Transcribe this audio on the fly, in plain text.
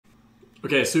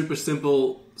Okay, a super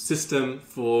simple system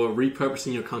for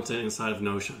repurposing your content inside of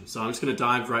Notion. So I'm just going to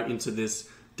dive right into this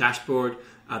dashboard,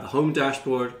 the home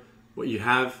dashboard. What you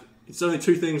have, it's only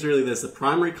two things really. There's the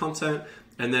primary content,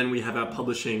 and then we have our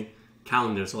publishing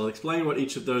calendar. So I'll explain what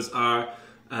each of those are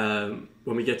when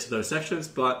we get to those sections.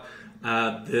 But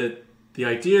the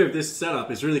idea of this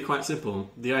setup is really quite simple.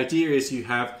 The idea is you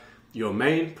have your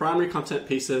main primary content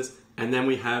pieces, and then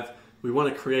we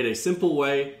want to create a simple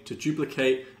way to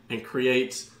duplicate and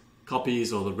create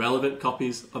copies or the relevant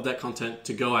copies of that content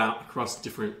to go out across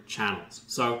different channels.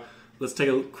 So let's take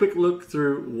a quick look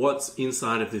through what's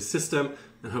inside of this system,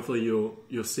 and hopefully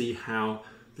you'll see how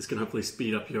this can hopefully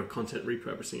speed up your content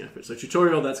repurposing efforts. So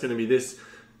tutorial, that's going to be this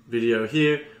video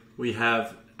here. We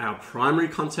have our primary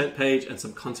content page and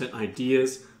some content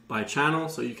ideas by channel,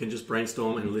 so you can just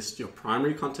brainstorm and list your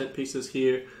primary content pieces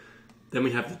here. Then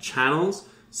we have the channels.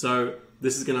 So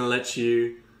this is going to let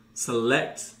you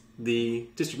select the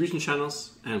distribution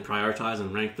channels and prioritize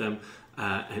and rank them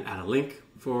and add a link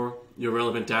for your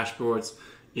relevant dashboards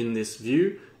in this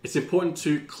view. It's important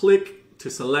to click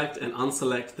to select and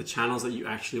unselect the channels that you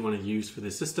actually want to use for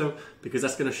this system, because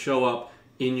that's going to show up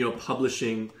in your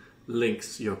publishing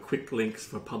links, your quick links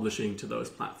for publishing to those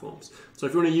platforms. So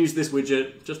if you want to use this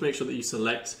widget, just make sure that you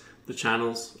select the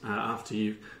channels after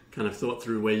you've kind of thought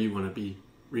through where you want to be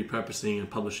repurposing and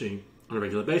publishing on a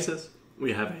regular basis.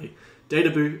 We have a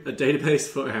database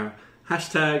for our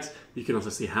hashtags. You can also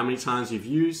see how many times you've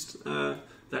used that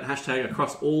hashtag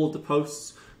across all of the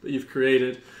posts that you've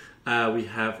created. We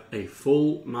have a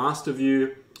full master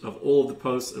view of all of the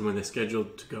posts and when they're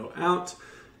scheduled to go out.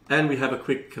 And we have a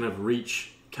quick kind of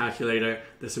reach calculator.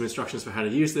 There's some instructions for how to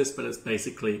use this, but it's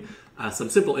basically some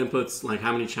simple inputs like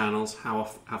how many channels, how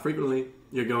frequently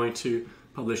you're going to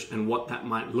publish, and what that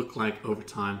might look like over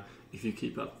time if you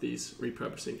keep up these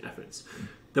repurposing efforts.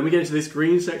 Then we get into this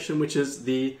green section, which is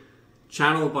the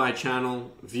channel by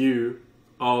channel view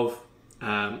of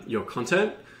your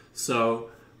content. So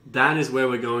that is where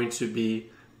we're going to be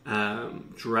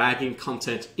dragging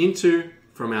content into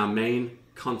from our main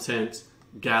content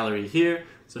gallery here.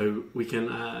 So we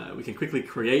can quickly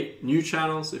create new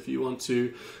channels if you want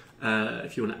to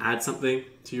add something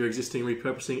to your existing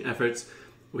repurposing efforts.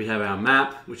 We have our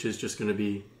map, which is just going to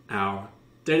be our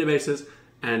databases,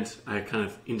 and I kind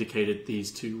of indicated these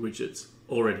two widgets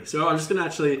already. So I'm just going to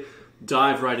actually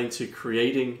dive right into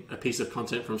creating a piece of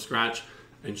content from scratch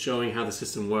and showing how the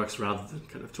system works rather than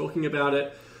kind of talking about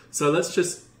it. So let's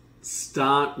just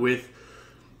start with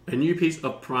a new piece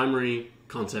of primary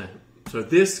content. So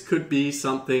this could be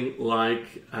something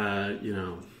like, how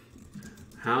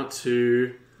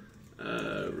to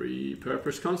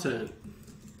repurpose content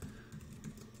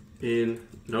in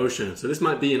Notion. So this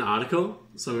might be an article.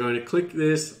 So I'm going to click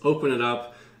this, open it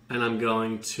up, and I'm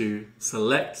going to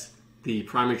select the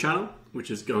primary channel,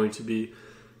 which is going to be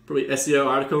probably SEO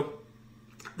article.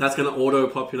 That's going to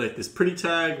auto-populate this pretty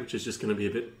tag, which is just going to be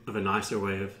a bit of a nicer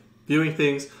way of viewing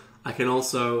things. I can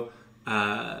also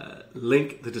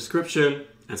link the description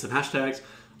and some hashtags.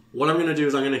 What I'm going to do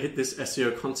is I'm going to hit this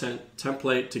SEO content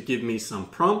template to give me some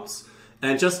prompts.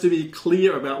 And just to be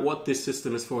clear about what this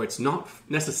system is for, it's not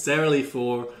necessarily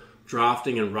for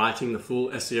drafting and writing the full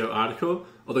SEO article,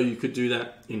 although you could do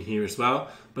that in here as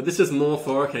well. But this is more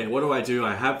for, okay, what do?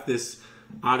 I have this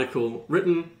article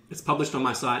written, it's published on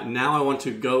my site. Now I want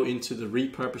to go into the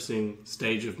repurposing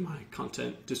stage of my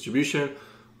content distribution.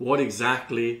 What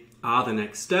exactly are the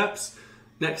next steps?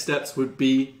 Next steps would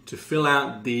be to fill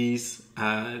out these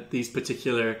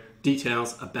particular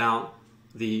details about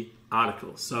the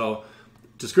article. So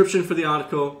description for the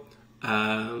article,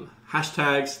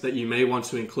 hashtags that you may want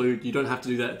to include. You don't have to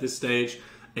do that at this stage.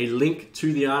 A link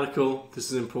to the article,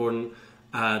 this is important.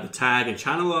 The tag and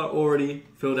channel are already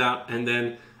filled out, and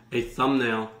then a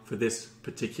thumbnail for this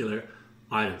particular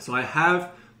item. So I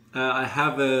have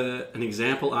an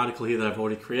example article here that I've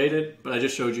already created, but I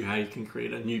just showed you how you can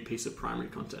create a new piece of primary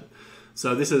content.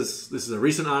 So this is a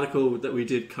recent article that we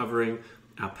did covering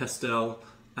our pastel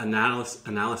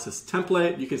analysis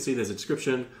template. You can see there's a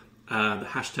description. The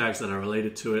hashtags that are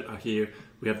related to it are here.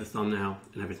 We have the thumbnail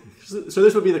and everything. So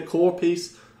this would be the core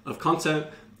piece of content.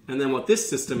 And then what this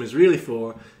system is really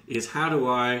for is how do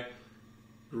I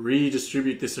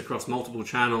redistribute this across multiple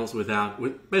channels with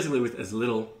as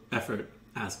little effort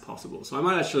as possible. So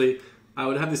I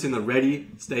would have this in the ready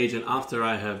stage, and after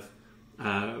I have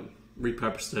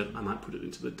repurposed it, I might put it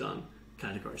into the done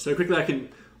category. So quickly I can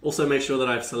also make sure that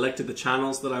I've selected the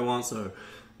channels that I want. So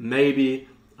maybe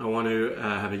I want to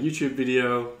have a YouTube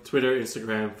video, Twitter,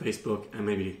 Instagram, Facebook, and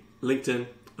maybe LinkedIn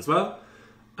as well.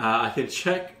 I can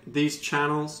check these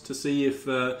channels to see if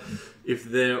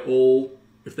they're all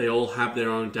if they all have their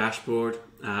own dashboard.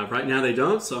 Right now they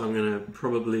don't, so I'm going to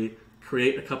probably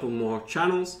create a couple more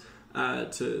channels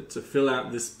to fill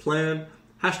out this plan.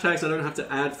 Hashtags I don't have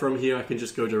to add from here. I can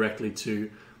just go directly to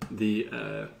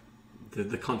the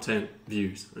content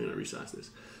views. I'm going to resize this.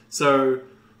 So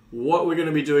what we're going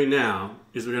to be doing now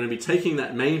is we're going to be taking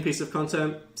that main piece of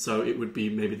content, so it would be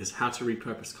maybe this how to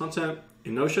repurpose content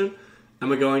in Notion, and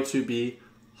we're going to be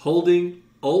holding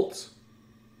Alt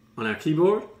on our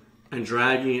keyboard and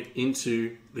dragging it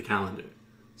into the calendar.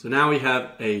 So now we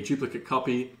have a duplicate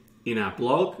copy in our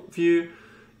blog view.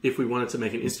 If we wanted to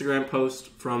make an Instagram post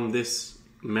from this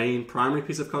main primary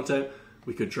piece of content,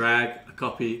 we could drag a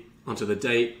copy onto the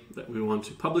date that we want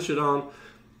to publish it on.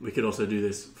 We could also do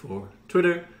this for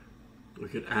Twitter. We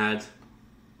could add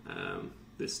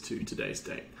this to today's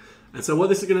date. And so what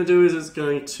this is going to do is it's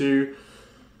going to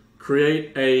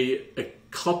create a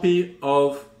copy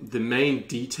of the main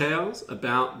details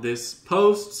about this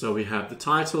post. So we have the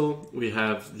title, we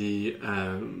have the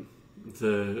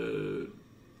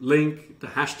link, the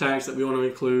hashtags that we want to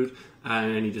include,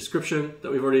 and any description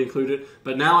that we've already included.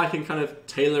 But now I can kind of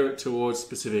tailor it towards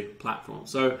specific platforms.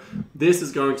 So this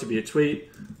is going to be a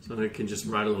tweet. So I can just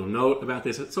write a little note about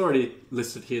this. It's already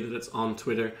listed here that it's on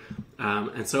Twitter.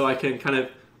 And so I can kind of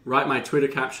write my Twitter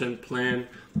caption, plan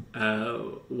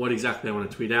what exactly I want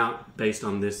to tweet out based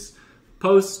on this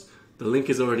post. The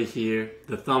link is already here.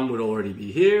 The thumb would already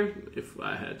be here if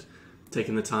I had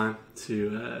taken the time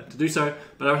to do so.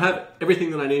 But I would have everything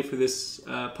that I need for this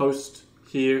post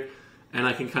here, and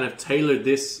I can kind of tailor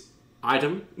this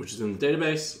item, which is in the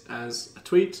database, as a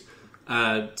tweet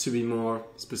to be more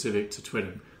specific to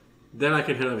Twitter. Then I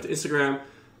can head over to Instagram.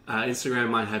 Instagram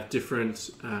might have different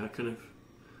kind of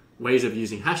ways of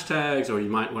using hashtags, or you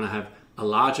might want to have a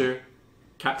larger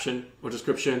caption or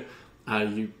description.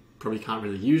 You probably can't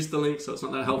really use the link, so it's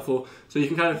not that helpful. So you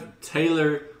can kind of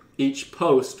tailor each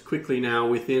post quickly now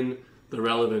within the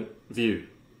relevant view.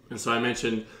 And so I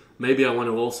mentioned maybe I want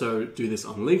to also do this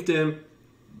on LinkedIn.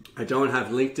 I don't have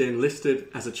LinkedIn listed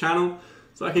as a channel,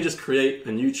 so I can just create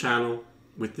a new channel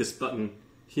with this button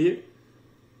here.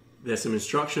 There's some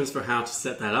instructions for how to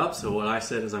set that up. So what I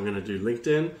said is I'm going to do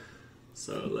LinkedIn.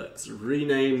 So let's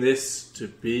rename this to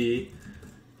be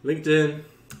LinkedIn.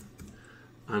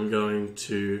 I'm going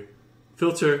to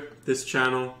filter this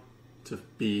channel to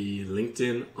be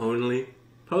LinkedIn only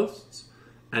posts.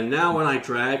 And now when I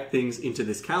drag things into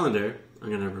this calendar, I'm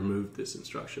going to remove this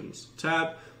instructions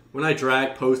tab. When I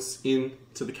drag posts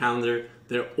into the calendar,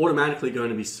 they're automatically going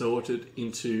to be sorted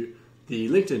into the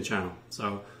LinkedIn channel.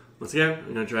 So once again,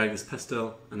 I'm going to drag this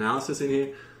pastel analysis in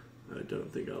here. I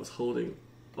don't think I was holding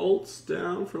Alt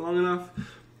down for long enough.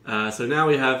 So now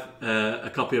we have a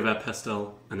copy of our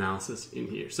pastel analysis in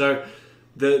here. So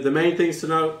the main things to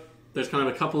note, there's kind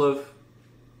of a couple of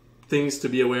things to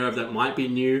be aware of that might be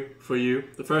new for you.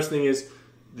 The first thing is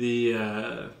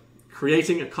the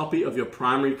creating a copy of your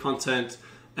primary content,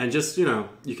 and just,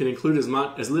 you can include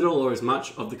as little or as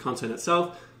much of the content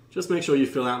itself. Just make sure you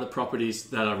fill out the properties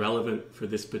that are relevant for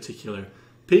this particular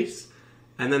piece.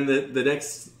 And then the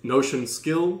next Notion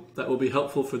skill that will be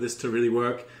helpful for this to really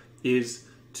work is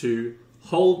to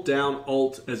hold down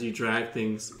Alt as you drag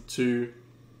things to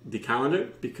the calendar,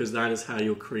 because that is how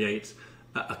you'll create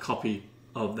a copy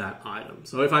of that item.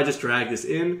 So if I just drag this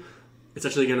in, it's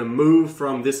actually going to move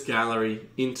from this gallery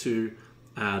into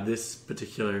this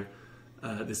particular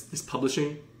this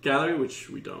publishing gallery, which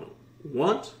we don't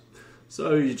want.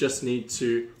 So you just need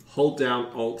to hold down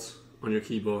Alt on your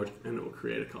keyboard and it will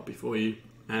create a copy for you.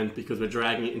 And because we're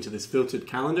dragging it into this filtered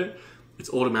calendar, it's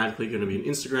automatically going to be an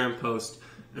Instagram post,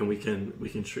 and we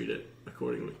can treat it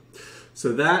accordingly.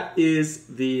 So that is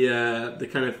the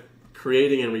kind of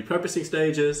creating and repurposing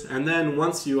stages. And then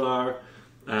once you're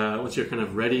kind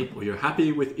of ready, or you're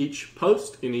happy with each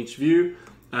post in each view,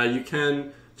 you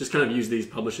can just kind of use these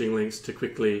publishing links to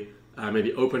quickly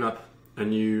maybe open up a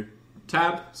new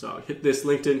tab. So I'll hit this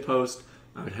LinkedIn post,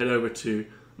 I would head over to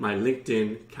my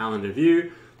LinkedIn calendar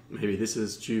view. Maybe this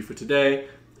is due for today,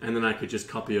 and then I could just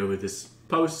copy over this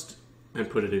post and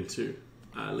put it into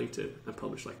LinkedIn and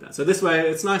publish like that. So this way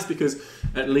it's nice because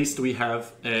at least we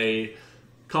have a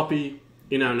copy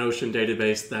in our Notion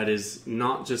database that is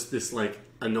not just this like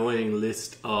annoying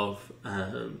list of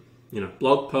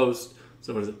blog posts.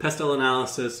 So what is it? Pastel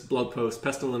analysis, blog post,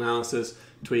 pastel analysis,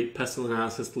 tweet, pastel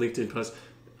analysis, LinkedIn post.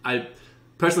 I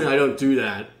don't do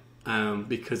that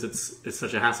because it's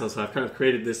such a hassle. So I've kind of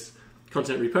created this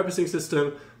content repurposing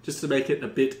system just to make it a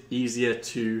bit easier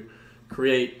to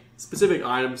create specific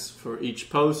items for each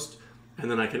post,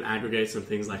 and then I can aggregate some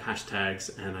things like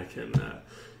hashtags, and I can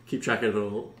keep track of it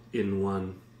all in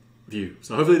one view.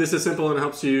 So hopefully this is simple and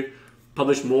helps you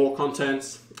publish more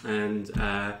content and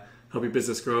help your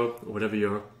business grow, or whatever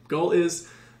your goal is,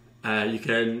 you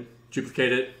can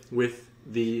duplicate it with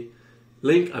the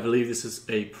link. I believe this is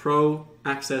a Pro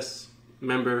Access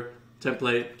member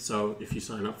template, so if you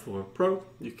sign up for Pro,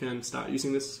 you can start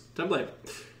using this template.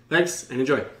 Thanks and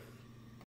enjoy.